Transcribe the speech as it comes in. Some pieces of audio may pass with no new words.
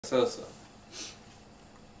கசகசா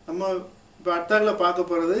நம்ம இப்போ அடுத்தாக்கில் பார்க்க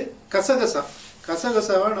போகிறது கசகசா.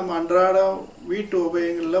 கசகசாவை நம்ம அன்றாட வீட்டு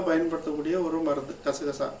உபயோகங்களில் பயன்படுத்தக்கூடிய ஒரு மருந்து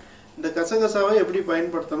கசகசா. இந்த கசகசாவை எப்படி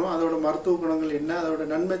பயன்படுத்தணும், அதோட மருத்துவ குணங்கள் என்ன, அதோட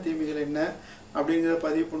நன்மை தீமைகள் என்ன அப்படிங்கிறத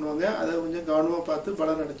பதிவு பண்ணுவாங்க. அதை கொஞ்சம் கவனமாக பார்த்து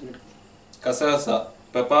பலன் அடைச்சிக்கிட்டு. கசகசா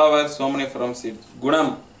பெப்பாவர் சோமனிஃபரம் சீட்.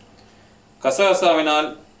 குணம்: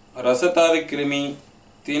 கசகசாவினால் ரசத்தாது கிருமி,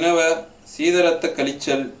 தினவ, சீதரத்த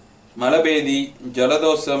கழிச்சல், மலபேதி,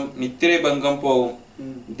 ஜலதோஷம், நித்திரை பங்கம் போகும்.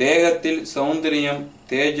 தேகத்தில் சௌந்தரியம்,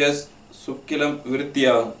 தேஜஸ், சுக்கிலம்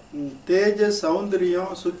விருத்தியாகும். தேஜஸ்,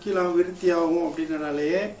 சௌந்தரியம், சுக்கிலம் விருத்தியாகும்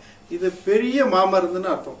அப்படின்றனாலேயே இது பெரிய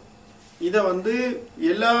மாமருந்துன்னு அர்த்தம். இதை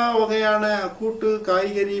எல்லா வகையான கூட்டு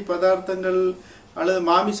காய்கறி பதார்த்தங்கள் அல்லது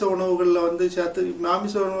மாமிச உணவுகளில் சேர்த்து,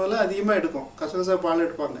 மாமிச உணவுகளில் அதிகமாக எடுக்கும், கசகசா பால்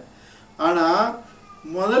எடுப்பாங்க. ஆனால்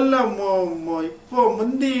முதல்ல இப்போ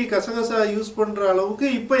முந்தி கசகசா யூஸ் பண்ணுற அளவுக்கு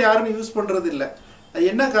இப்போ யாரும் யூஸ் பண்ணுறது இல்லை. அது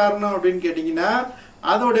என்ன காரணம் அப்படின்னு கேட்டிங்கன்னா,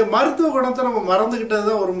 அதோடைய மருத்துவ குணத்தை நம்ம மறந்துக்கிட்டது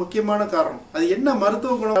தான் ஒரு முக்கியமான காரணம். அது என்ன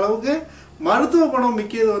மருத்துவ குணம், அளவுக்கு மருத்துவ குணம்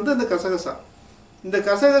மிக்கது இந்த கசகசா. இந்த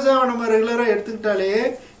கசகசாவை நம்ம ரெகுலராக எடுத்துக்கிட்டாலே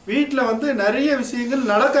வீட்டில் நிறைய விஷயங்கள்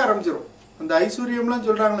நடக்க ஆரம்பிச்சிடும். அந்த ஐஸ்வர்யம்லாம்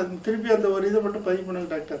சொல்கிறாங்களே, திருப்பி அந்த ஒரு இதை மட்டும் பதிவு பண்ணுங்க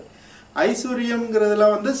டாக்டர்.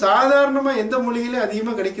 ஐஸ்வர்யம்ங்கிறதுலாம் சாதாரணமாக எந்த மொழியிலையும்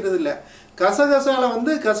அதிகமாக கிடைக்கிறது இல்லை. கசகசால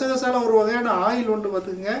ஒரு வகையான ஆயில் உண்டு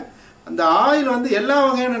பார்த்துக்குங்க. அந்த ஆயில் எல்லா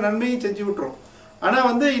வகையான நன்மையும் செஞ்சு விட்டுரும்.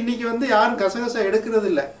 ஆனால் இன்னைக்கு யாரும் கசகசா எடுக்கிறது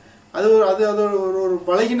இல்லை. அது ஒரு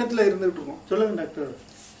பலகீனத்தில் இருந்துகிட்டு இருக்கும். சொல்லுங்க டாக்டர்.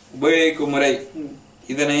 உபயோகிக்கும் முறை: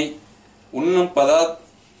 இதனை உண்ணும்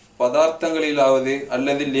பதார்த்தங்களிலாவது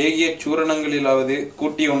அல்லது லேகிய சூரணங்களிலாவது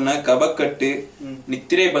கூட்டி உண்ண கபக்கட்டு,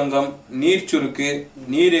 நித்திரை பங்கம், நீர் சுருக்கு,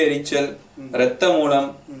 நீர் எரிச்சல், இரத்த மூலம்,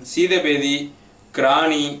 சீதபேதி,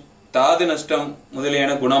 கிராணி, தாது நஷ்டம்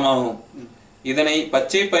முதலியன குணமாகும். இதனை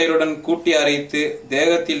பச்சை பயிருடன் கூட்டி அரைத்து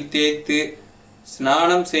தேகத்தில் தேய்த்து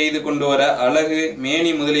ஸ்நானம் செய்து கொண்டு வர அழகு,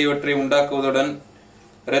 மேனி முதலியவற்றை உண்டாக்குவதுடன்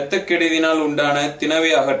இரத்தக்கெடுதினால் உண்டான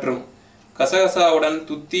தினவை அகற்றும். கசகசாவுடன்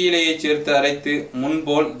துத்தி இலையை சேர்த்து அரைத்து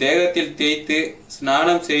முன்போல் தேகத்தில் தேய்த்து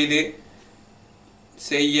ஸ்நானம்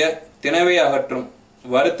செய்ய தினவை அகற்றும்.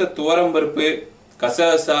 வறுத்த துவரம்பருப்பு,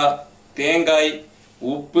 கசகசா, தேங்காய்,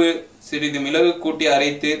 உப்பு, சிறிது மிளகு கூட்டி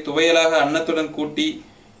அரைத்து துவையலாக அன்னத்துடன் கூட்டி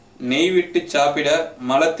நெய் விட்டு சாப்பிட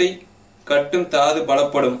மலத்தை கட்டும் தாது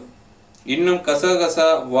பலப்படும். இன்னும் கசகசா,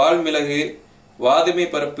 வால்மிளகு, வாதுமை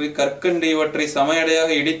பருப்பு, கற்கண்டு இவற்றை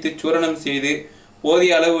சமையடையாக இடித்து சூரணம் செய்து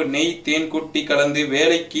போதிய அளவு நெய், தேன் கூட்டி கலந்து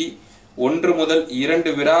வேலைக்கு 1 முதல்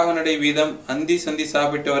 2 விராக நடை வீதம் அந்தி சந்தி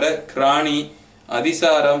சாப்பிட்டு வர கிராணி,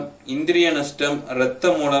 அதிசாரம், இந்திரிய நஷ்டம்,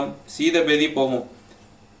 இரத்த மூலம், சீதபேதி போகும்.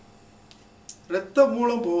 இரத்த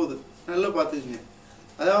மூலம் போகுது, நல்லா பார்த்துக்குங்க.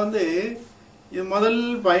 அதாவது இது முதல்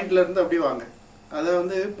பாயிண்ட்ல இருந்து அப்படி வாங்க.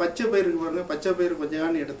 அதை பச்சை பயிருக்கு பாருங்க, பச்சை பயிர் கொஞ்சம்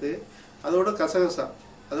காணி எடுத்து அதோட கசகசா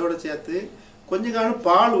அதோட சேர்த்து கொஞ்சம் காணி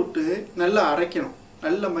பால் விட்டு நல்லா அரைக்கணும்.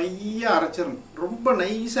 நல்ல மையாக அரைச்சிடணும், ரொம்ப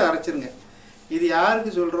நைஸாக அரைச்சிருங்க. இது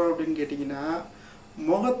யாருக்கு சொல்கிறோம் அப்படின்னு கேட்டிங்கன்னா,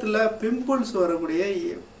 முகத்தில் பிம்பிள்ஸ் வரக்கூடிய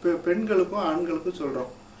பெண்களுக்கும் ஆண்களுக்கும்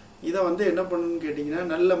சொல்கிறோம். இதை என்ன பண்ணணும்னு கேட்டிங்கன்னா,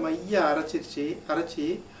 நல்ல மையாக அரைச்சி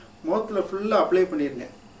முகத்தில் ஃபுல்லாக அப்ளை பண்ணிடுங்க.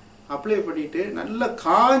 அப்ளை பண்ணிவிட்டு நல்லா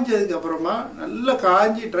காஞ்சதுக்கப்புறமா நல்லா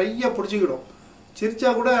காஞ்சி ட்ரையாக பிடிச்சிக்கிடும். சிரிச்சா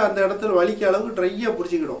கூட அந்த இடத்துல வலிக்க அளவுக்கு ட்ரையாக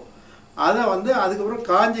பிடிச்சிக்கிடும். அதை அதுக்கப்புறம்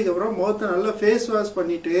காஞ்சதுக்கப்புறம் முகத்தை நல்லா ஃபேஸ் வாஷ்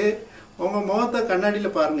பண்ணிவிட்டு உங்கள் முகத்தை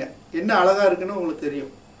கண்ணாடியில் பாருங்கள், என்ன அழகாக இருக்குன்னு உங்களுக்கு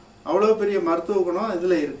தெரியும். அவ்வளோ பெரிய மருத்துவ குணம்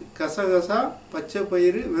இதில் இருக்குது. கசகசா, பச்சை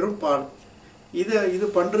பயிறு, வெறும் பால். இது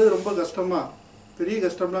பண்ணுறது ரொம்ப கஷ்டமா? பெரிய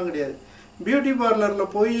கஷ்டம்லாம் கிடையாது. பியூட்டி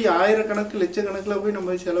பார்லரில் போய் ஆயிரக்கணக்கு லட்சக்கணக்கில் போய்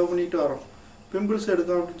நம்ம செலவு பண்ணிட்டு வரோம். பிம்பிள்ஸ்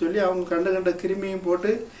எடுக்கும் அப்படின்னு சொல்லி அவங்க கண்ட கிருமியும்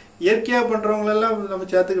போட்டு இயற்கையாக பண்ணுறவங்களெல்லாம் நம்ம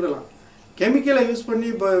சேர்த்துக்கிடலாம். கெமிக்கலை யூஸ் பண்ணி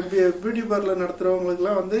பியூட்டி பார்லர்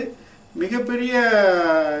நடத்துகிறவங்களுக்குலாம் மிகப்பெரிய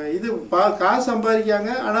இது காசு சம்பாதிக்காங்க.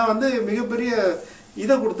 ஆனால் மிகப்பெரிய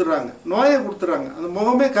இதை கொடுத்துட்றாங்க, நோயை கொடுத்துட்றாங்க. அந்த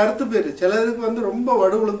முகமே கருத்து போயிடுது. சிலருக்கு ரொம்ப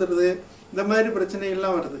வடு விழுந்துருது, இந்த மாதிரி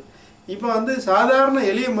பிரச்சனைகள்லாம் வருது. இப்போ சாதாரண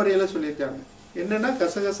எளிய முறையில் சொல்லியிருக்காங்க. என்னென்னா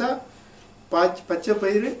கசகசா, பச்சை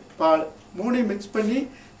பயிறு, பால் 3 மிக்ஸ் பண்ணி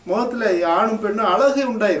முகத்தில் ஆணும் பெண்ணும் அழகு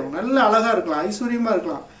உண்டாயிரும். நல்ல அழகாக இருக்கலாம், ஐஸ்வர்யமாக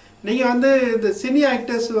இருக்கலாம். நீங்கள் இந்த சினி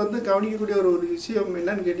ஆக்டர்ஸ் கவனிக்கக்கூடிய ஒரு விஷயம்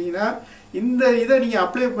என்னன்னு கேட்டிங்கன்னா, இந்த இதை நீங்கள்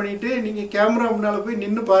அப்ளை பண்ணிவிட்டு நீங்கள் கேமரா முன்னால் போய்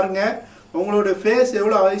நின்று பாருங்கள், உங்களோட ஃபேஸ்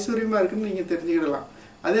எவ்வளோ ஐஸ்வர்யமாக இருக்குன்னு நீங்கள் தெரிஞ்சுக்கிடலாம்.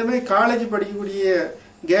 அதேமாதிரி காலேஜ் படிக்கக்கூடிய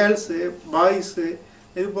கேர்ள்ஸு, பாய்ஸு,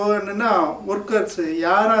 இது போக என்னென்னா ஒர்க்கர்ஸு,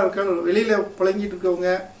 யாராக இருக்காங்க வெளியில் புழங்கிட்டு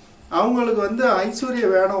இருக்கவங்க, அவங்களுக்கு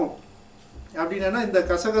ஐஸ்வர்யம் வேணும் அப்படின்னா இந்த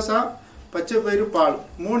கசகசா, பச்சை பயிறு, பால்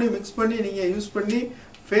 3 மிக்ஸ் பண்ணி நீங்கள் யூஸ் பண்ணி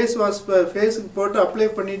ஃபேஸ் வாஷ் ஃபேஸுக்கு போட்டு அப்ளை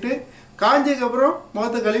பண்ணிவிட்டு காஞ்சதுக்கப்புறம்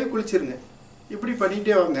முகத்தை கழுவி குளிச்சிருங்க. இப்படி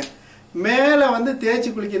பண்ணிகிட்டே வாங்க. மேலே வந்து தேய்ச்சி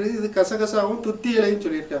குளிக்கிறது இது கசகசாவும் துத்தி இலையும்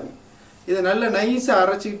சொல்லியிருக்காங்க. இதை நல்லா நைஸாக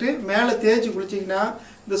அரைச்சிக்கிட்டு மேலே தேய்ச்சி குளிச்சிங்கன்னா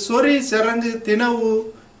இந்த சொறி சிரங்கு திணவு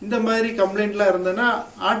இந்த மாதிரி கம்ப்ளைண்ட்லாம் இருந்ததுன்னா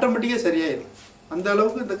ஆட்டோமேட்டிக்காக சரியாயிடும். அந்த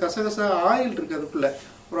அளவுக்கு இந்த கசகசா ஆயில் இருக்குது, அதுக்குள்ளே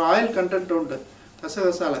ஒரு ஆயில் கண்டென்ட் உண்டு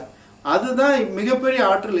கசகசால. அதுதான் மிகப்பெரிய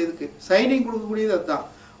ஆற்றல். இதுக்கு சைனிங் கொடுக்கக்கூடியது அதுதான்.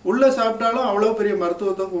 உள்ளே சாப்பிட்டாலும் அவ்வளோ பெரிய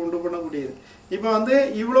மருத்துவத்தை உண்டு பண்ணக்கூடியது. இப்போ வந்து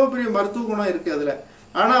இவ்வளோ பெரிய மருத்துவ குணம் இருக்குது அதில்.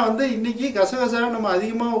 ஆனால் வந்து இன்றைக்கி கசகசா நம்ம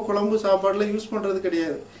அதிகமாக குழம்பு சாப்பாடில் யூஸ் பண்ணுறது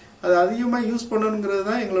கிடையாது. அது அதிகமாக யூஸ் பண்ணணுங்கிறது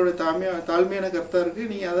தான் எங்களுடைய தாழ்மையான கருத்தாக இருக்குது.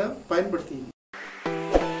 நீங்கள் அதை பயன்படுத்திக்கணும்.